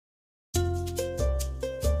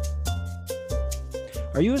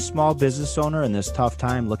Are you a small business owner in this tough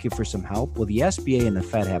time looking for some help? Well, the SBA and the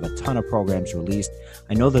Fed have a ton of programs released.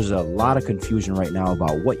 I know there's a lot of confusion right now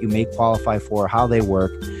about what you may qualify for, how they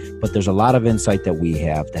work, but there's a lot of insight that we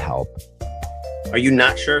have to help. Are you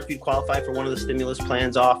not sure if you qualify for one of the stimulus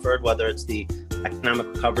plans offered, whether it's the Economic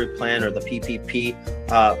Recovery Plan or the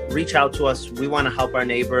PPP? Reach out to us. We want to help our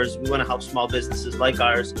neighbors. We want to help small businesses like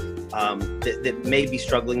ours that may be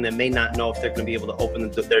struggling, that may not know if they're going to be able to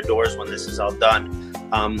open their doors when this is all done.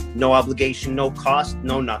 No obligation, no cost,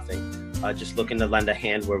 no nothing. Just looking to lend a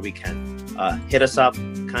hand where we can. Hit us up.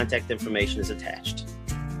 Contact information is attached.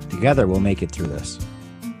 Together, we'll make it through this.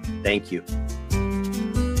 Thank you.